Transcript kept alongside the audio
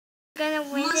gonna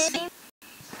win this game.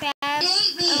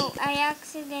 Oh, I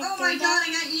accidentally. Oh my god,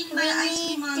 I got eaten by the ice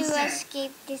cream monster. We need to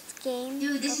escape this game.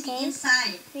 Dude, this is the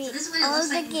inside. So this is what it looks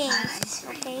like inside ice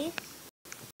cream. Okay.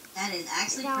 That is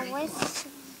actually Now pretty cool.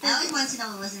 I always wanted to know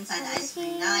what was inside the ice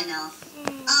cream. Now I know.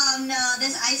 Oh no,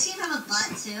 does ice cream have a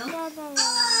butt too?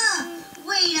 Ah,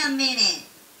 wait a minute.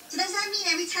 So does that mean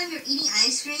every time you're eating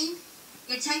ice cream,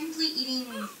 you're technically eating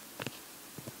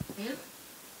poop?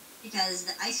 Because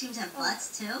the ice creams have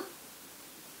butts too?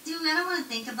 Dude, I don't want to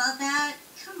think about that.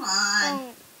 Come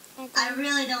on. I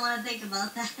really don't want to think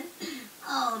about that.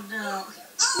 Oh no.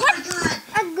 Oh my god.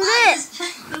 A glitch.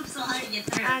 Poop so hard to get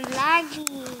through. I'm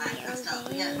laggy. Alright, let's go.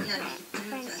 We gotta make it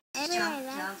through.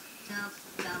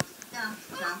 Jump.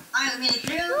 Alright, we made it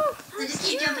through. So just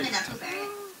keep jumping in that poop area.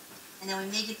 And then we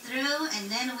make it through, and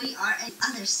then we are on the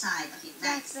other side. Okay,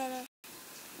 next.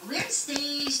 We're in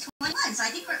stage 21, so I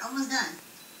think we're almost done.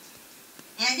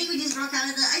 And I think we just broke out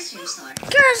of the ice cream store.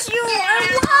 Curse you! We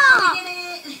did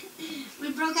it! We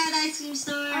broke out of the ice cream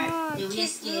store. Oh, dude, we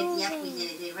escaped. Yep, we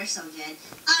did it, dude. We're so good.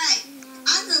 Alright,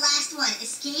 on to the last one.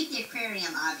 Escape the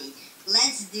aquarium, Avi.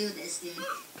 Let's do this, dude.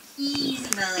 Easy,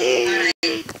 brother.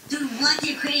 Alright. Dude, what?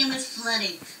 The aquarium is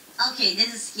flooding. Okay, this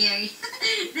is scary.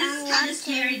 This is kind of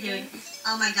scary, dude.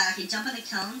 Oh my god. Okay, jump on the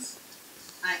cones.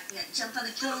 Alright, we gotta jump on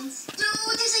the cones.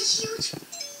 Dude, there's a huge...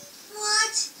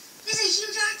 What? There's a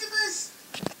huge octopus.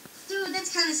 Dude, that's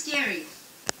kind of scary.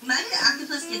 Imagine the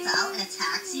octopus gets out and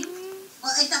attacks you.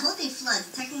 Well, if the whole thing floods,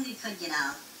 it technically could get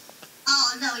out.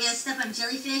 Oh no, we gotta step on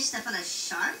jellyfish, step on a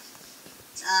shark.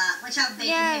 Watch out,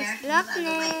 bacon here. Move out of the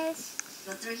way.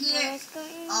 Go through here.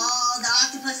 Oh, the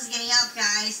octopus is getting out,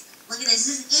 guys. Look at this.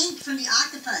 This is ink from the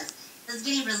octopus. It's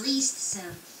getting released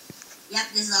soon.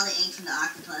 Yep, this is all the ink from the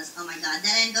octopus. Oh my god.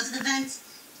 Dead end. Go to the vent.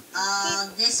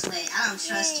 This way. I don't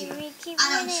trust you.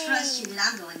 I don't trust you, dude.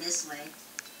 I'm going this way.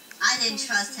 I didn't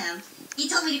trust him. He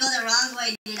told me to go the wrong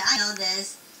way, dude. I know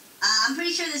this. I'm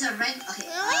pretty sure there's a red... Okay.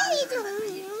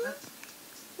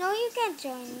 No, you can't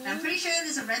join me. I'm pretty sure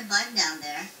there's a red button down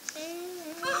there.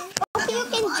 Oh, you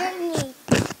can join me.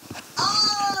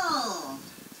 Oh!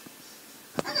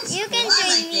 That is You cool. can I join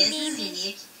like me, this. baby. This is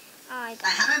unique. Alright,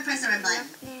 how do I press the red button?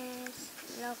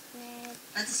 Lockness.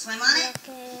 I have to swim on it?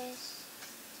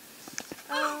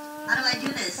 How do I do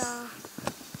this?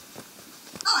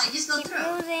 Oh, I just go through.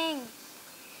 Losing.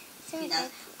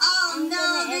 Oh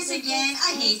no, this again.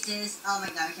 I hate this. Oh my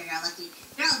god, okay, I got lucky.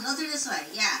 Girl, go through this way.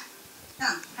 Yeah.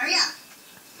 Come, hurry up.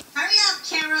 Hurry up,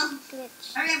 Carol.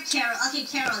 Hurry up, Carol. Okay,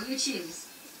 Carol, you choose.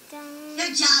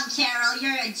 Good job, Carol.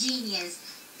 You're a genius.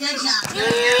 Good job. You're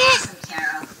awesome,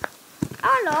 Carol.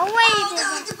 Oh no, wait. Oh, the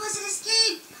octopus had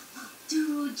escaped.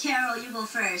 Dude, Carol, you go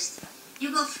first.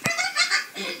 You go first.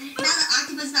 Now the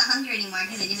octopus is not hungry anymore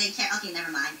because it just ate Carol. Okay,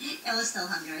 never mind. It was still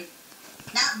hungry.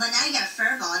 But now you got a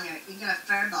fur ball in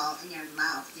your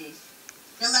mouth, dude.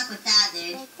 Good luck with that,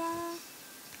 dude.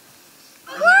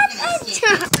 We're gonna escape.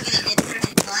 We're gonna get through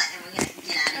his butt and we're gonna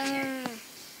get out of here.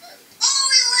 Oh,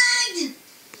 it lagged!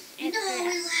 No,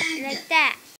 it lagged. Like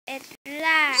that. It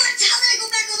lagged. What? How did I go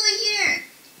back all the way here?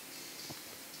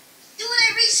 Dude,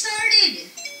 I restarted.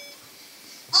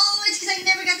 Oh, it's because I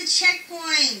never got the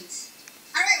checkpoint.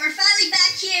 Alright, we're finally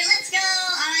back here. Let's go.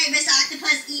 Alright, Miss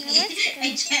Octopus, eat me.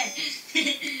 Again.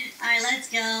 Alright,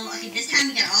 let's go. Okay, this time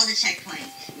we got all the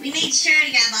checkpoints. We made sure to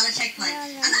grab all the checkpoints.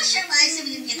 I'm not sure why I said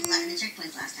we didn't get the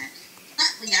checkpoints last time. But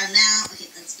we got them now.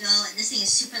 Okay, let's go. This thing is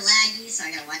super laggy, so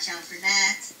I gotta watch out for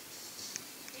that.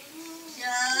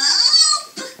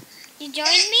 Jump! You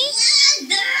join me?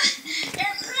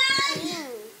 It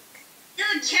lagged!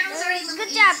 Dude, Carol's already level 18.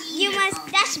 Good job. You must...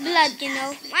 That's blood, you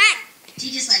know. What? She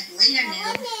just like later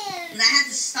knew because I had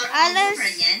to start all over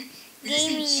again. This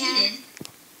thing cheated.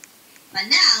 But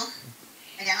now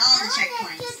I got all the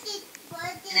checkpoints.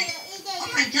 Oh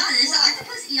my god, does the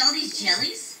octopus eat all these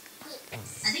jellies?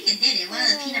 I think it did. It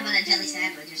wanted a peanut butter jelly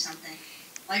sandwich or something.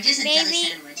 Or just a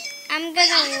jelly sandwich. I'm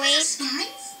gonna wait. Have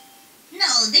spines? No,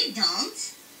 they don't.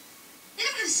 They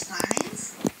don't have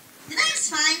spines. Do they have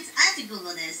spines? I have to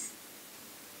Google this.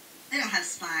 They don't have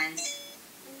spines.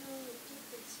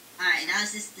 Alright, now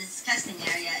it's this disgusting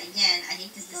area. Again, I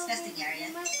hate this disgusting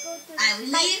area. Alright, we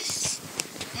leave.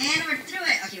 And we're through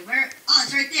it. Okay, oh,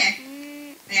 it's right there.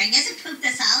 Okay, I guess it pooped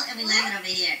us out and we landed over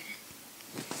here.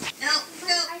 Go.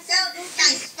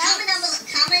 Guys,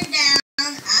 comment down,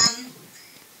 comment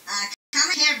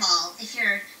hairball if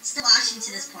you're still watching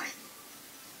to this point.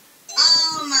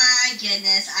 Oh my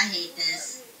goodness, I hate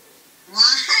this.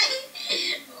 Why?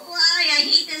 Why? I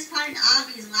hate this part in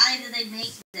obvious. Why do they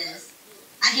make this?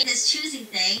 I hate this choosing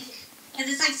thing, because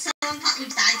it's like someone you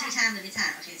die 3 times every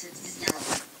time. Okay, so it's just yellow.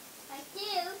 I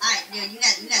do. Alright, dude, you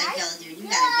gotta go, dude. You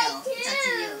gotta go.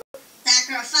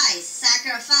 Sacrifice.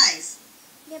 Sacrifice.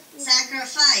 Yep.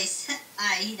 Sacrifice.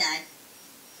 Alright, he died.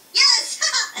 Yes!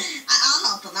 I'll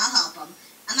help him. I'll help him.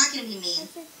 I'm not gonna be mean.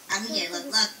 I'm here.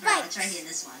 Look, bro. It's right here,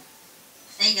 this one.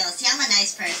 There you go. See, I'm a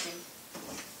nice person.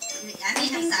 I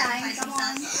made him sacrifice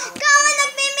himself. So Come on,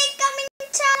 nagme-make kaming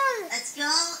child. let's go.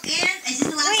 And is this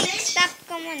the last Wait, stage? stop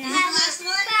ka muna. Is this the last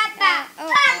one? Papa. Oh,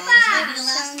 this might be the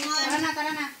last one.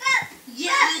 Tara na.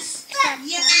 Yes!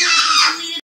 Yes!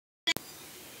 Completed.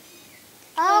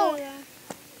 Oh.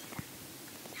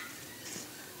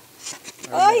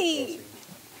 Ay!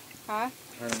 Ha?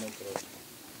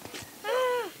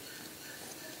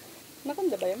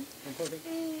 Maganda ba yun?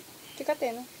 Sikat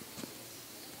eh, no?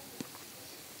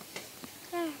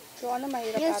 So ano,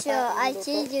 mahirap You ata. sure? I yung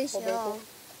see luto, you overcook. sure.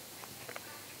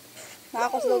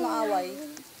 Nakakos daw ng away.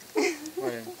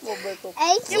 Overcook.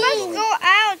 You must go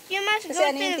out. You must Kasi go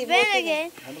ano to yung the teamwork bed yun eh. again.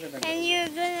 And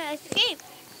you're gonna escape.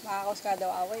 Nakakos ka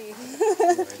daw away.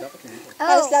 Oh,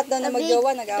 Halos lahat daw na magjowa,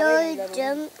 nag-away ng don't laro.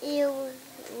 jump you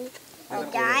are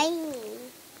dying.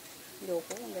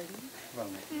 Loko, ang ganyan.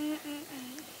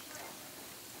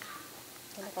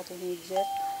 Ano ka ito ni Jet?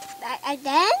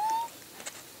 Again?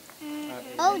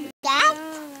 Oh, that?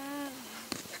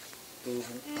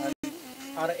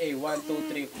 RA 1, 2,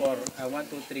 3, 4, 1,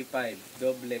 2, 3, 5.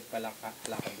 Doble palaka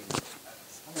din.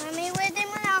 Mami, pwede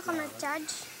mo na ako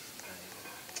mag-charge?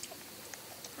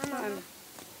 Ano?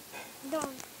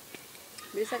 Doon.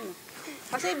 Bilisan mo.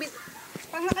 Kasi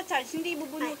pag naka-charge, hindi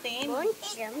bubunutin. Won't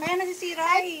Kaya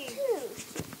nasisira eh.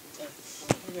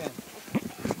 Ano yan?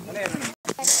 Ano yan?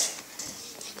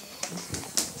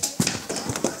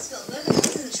 Let's go.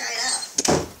 Let's try it out.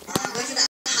 Go to the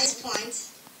highest point.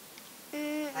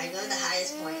 I go to the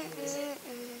highest point and use it.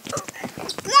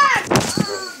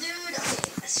 Oh, dude.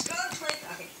 Okay. A strong click.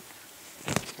 Okay.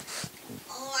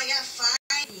 Oh, I gotta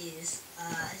find these.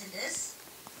 Is it this?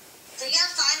 So you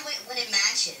gotta find when it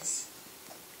matches.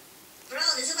 Bro,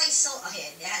 this is like so.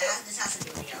 Okay, this has to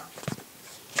be real.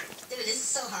 Dude, this is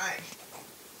so hard.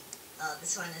 Oh,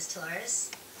 this one is Taurus.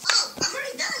 Oh, I'm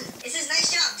already done. It says nice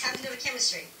job. Time to do the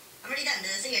chemistry. I'm already done.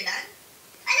 Does it say you're done?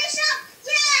 Nice job.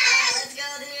 Yeah. Alright, let's go,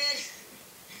 dude.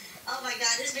 Oh my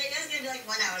god, this video is gonna be like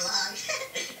 1 hour long.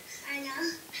 I know.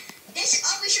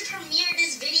 We should premiere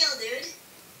this video, dude.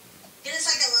 Cause it's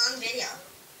like a long video.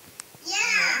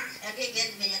 Yeah. It'd be a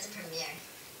good video to premiere.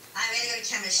 Alright, we gotta go to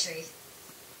chemistry.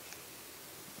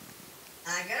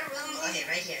 I got a room. Okay,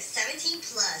 right here. 17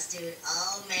 plus, dude.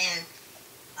 Oh man.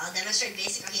 I'll demonstrate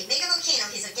basic. Okay, make a volcano.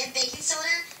 Okay, so get baking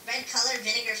soda, red color,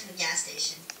 vinegar from the gas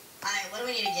station. Alright, what do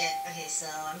we need to get? Okay, so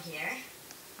I'm here.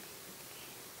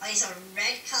 Okay, so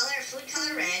red color, food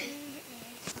color red.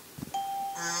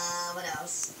 What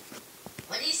else?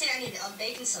 What do you say I need? Oh,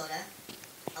 baking soda.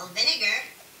 Oh, vinegar.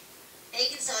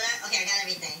 Baking soda. Okay, I got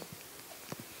everything.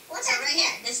 What's that right here?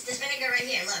 This vinegar right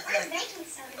here. Look. What is baking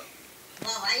soda?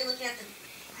 Well, why are you looking at the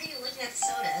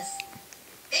sodas?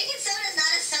 Baking soda is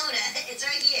not a soda. It's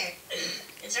right here.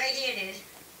 It's right here, dude.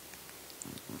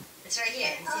 It's right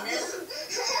here. You see this?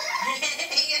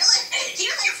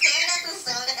 you're like staring at the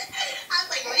soda. I was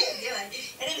like, what are you doing?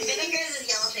 And then vinegar is this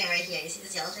yellow thing right here. You see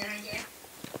this yellow thing right here?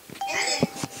 And then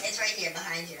it's right here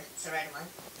behind you. It's the red one.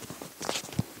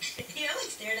 You're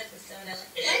like staring at the soda.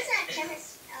 Where's that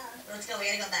chemist? Let's go. We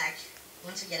gotta go back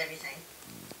once we get everything.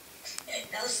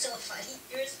 That was so funny.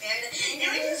 You were staring at the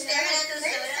soda.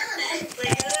 Like,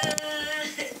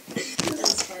 that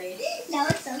was funny. That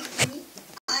was so funny.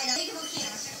 Alright, now make a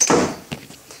volcano.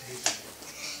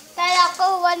 Kala ko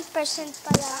 1%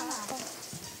 pala ako.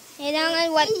 Kailangan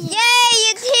 1. Yay!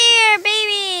 It's here,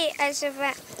 baby! As if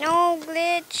no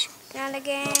glitch. Not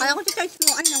again. Kaya ko charge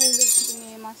mo. Ay, nahulog. Hindi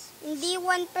may mas. Hindi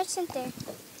 1% eh.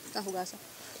 Kahugasa.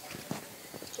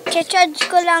 Charge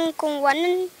ko lang kung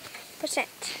 1%.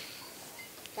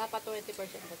 Dapat 20%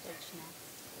 na charge na.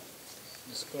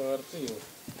 Diskarte yun.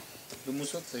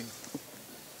 Lumusot eh.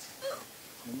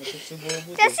 Lumusot si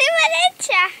Bobo. Kasi maliit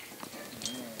siya.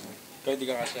 Kaya di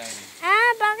ka kasyahin.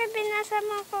 Bakit binasa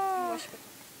mo ko?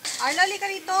 Ay, lali ka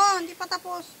rito. Hindi pa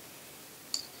tapos.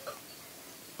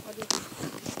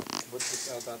 Buntis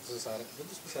ata sa Sara.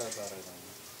 Buntis pa sa Sara lang.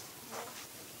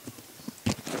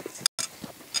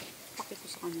 Pakit ko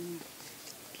sa kanina.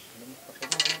 Alam mo, pakit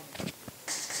mo.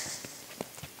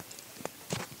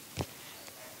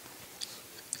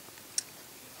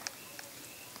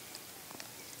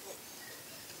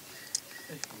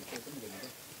 Ay, ito maganda.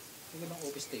 Magandang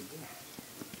office table.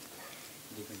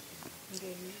 Hindi ko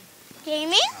Gaming.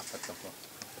 Gaming? apat na po.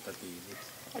 Apat na TV.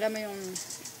 Alam mo yung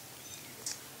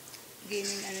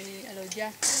gaming ano ni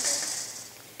Alodia.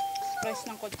 Price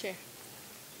ng kotse.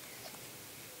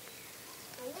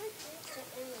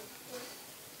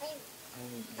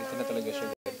 Dito talaga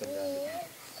siya ganito gamit.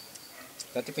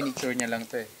 Dati pinicture niya lang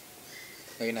to eh.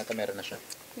 Ngayon nata meron na siya.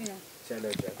 Sino? Si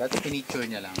Alodia. Dati pinicture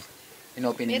niya lang.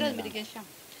 Inopening niya Meron, lang. binigyan siya.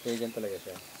 Kaya dyan talaga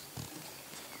siya.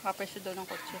 Kapresyo daw ng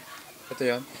kotse. Ito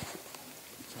yun?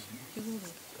 Siguro.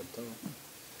 Ito.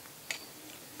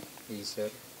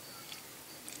 Acer.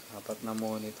 4 na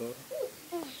monitor.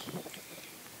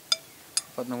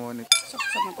 4 na monitor. Sak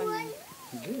sa mata niya.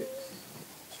 Hindi.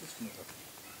 Sus mo ka.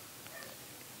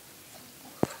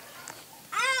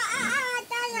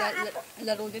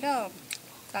 Laro nila.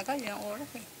 Tagal, ilang oras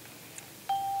eh.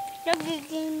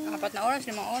 Nagiging... 4 na oras,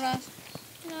 5 oras.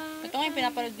 Ito nga yung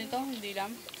pinapanood nito, hindi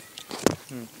lang.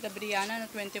 Gabriana na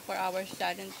 24 hours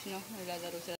challenge, no?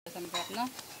 Naglalaro sila sa Minecraft, no?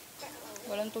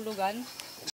 Walang tulugan.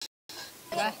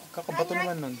 Diba? Kakabato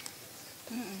naman nun.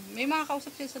 May mga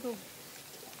kausap sila sa loob.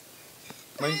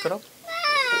 Minecraft?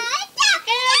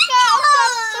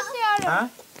 Ha?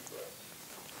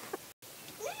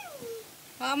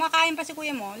 Makain pa si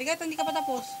kuya mo. Ligat, hindi ka pa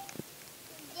tapos.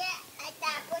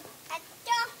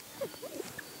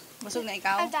 Busog na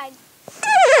ikaw?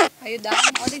 Ayun daw.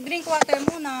 O, drink water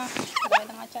muna. Dahil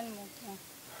ang atyan mo. O.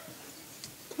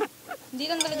 Hindi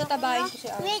lang talaga tabahin ko si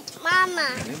Ara. Wait, Mama.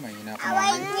 Hindi, mahina I kumain.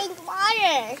 want drink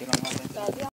water. Tirang natin.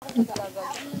 Sabi ako talaga.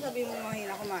 Ano sabi mo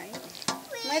mahina kumain?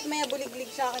 Mayat maya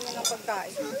buliglig sa akin ng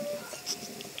pagkain.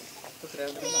 Ito,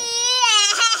 travel na.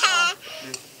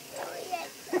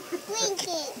 Drink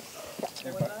it.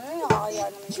 Wala na, nakakaya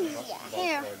naman yun.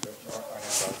 Here.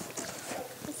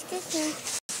 Excuse me.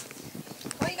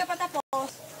 Uy, ka pa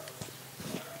tapos?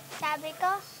 Sabi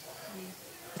ko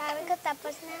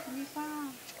tapos na. Hindi pa.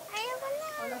 Ayoko na.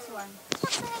 O, last one.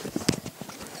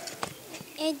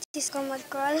 Eh, Diyos ko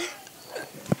mag-crawl.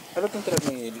 Ano itong trap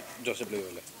ni Joseph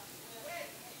Loyola?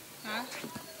 Ha?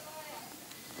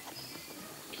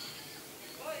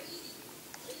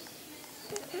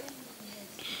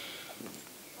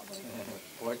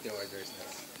 What the orders na?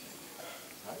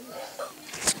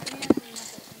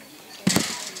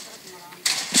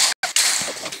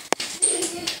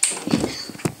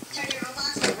 Turn your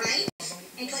robot to the right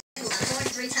and click forward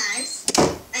 3 times.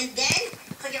 And then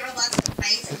click your robot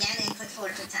right again and click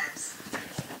forward 3 times.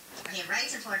 Okay, right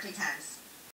and forward 3 times.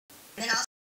 And then also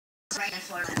right and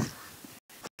forward left.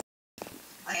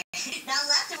 Okay, now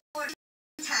left and forward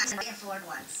 2 times and right and forward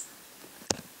once.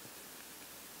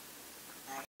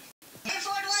 Okay. Right and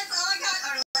forward once, oh my god,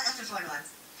 or left and forward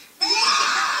once.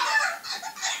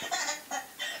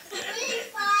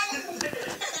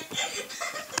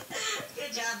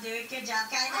 Good job, dude. Good job,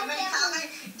 guys. Everybody comment.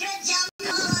 Good job,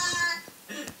 Nola.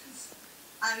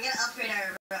 We gotta upgrade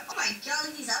our. Oh my god,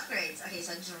 look at these upgrades. Okay,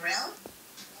 so drill,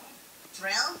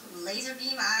 laser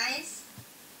beam eyes,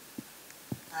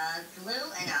 glue,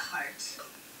 and a heart.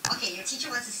 Okay, your teacher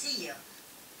wants to see you.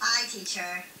 Hi,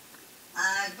 teacher.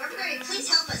 Burberry, please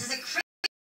help us. There's a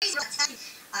crazy attack.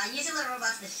 Using the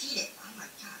robots to defeat it. Oh my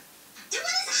god. Dude,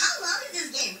 how long is this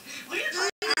game? We're gonna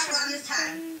play this for the longest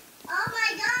time. Oh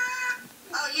my god!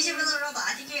 Oh, use your little robot.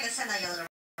 I think you're gonna send out your little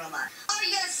robot. Oh,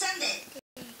 you're gonna send it!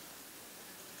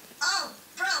 Oh,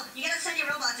 bro, you gotta send your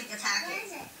robot to attack it. Where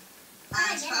is it?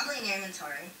 It's probably in your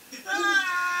inventory.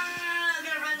 I'm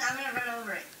gonna run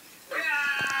over it.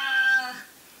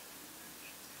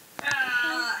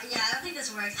 Yeah, I don't think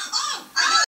this works. Oh,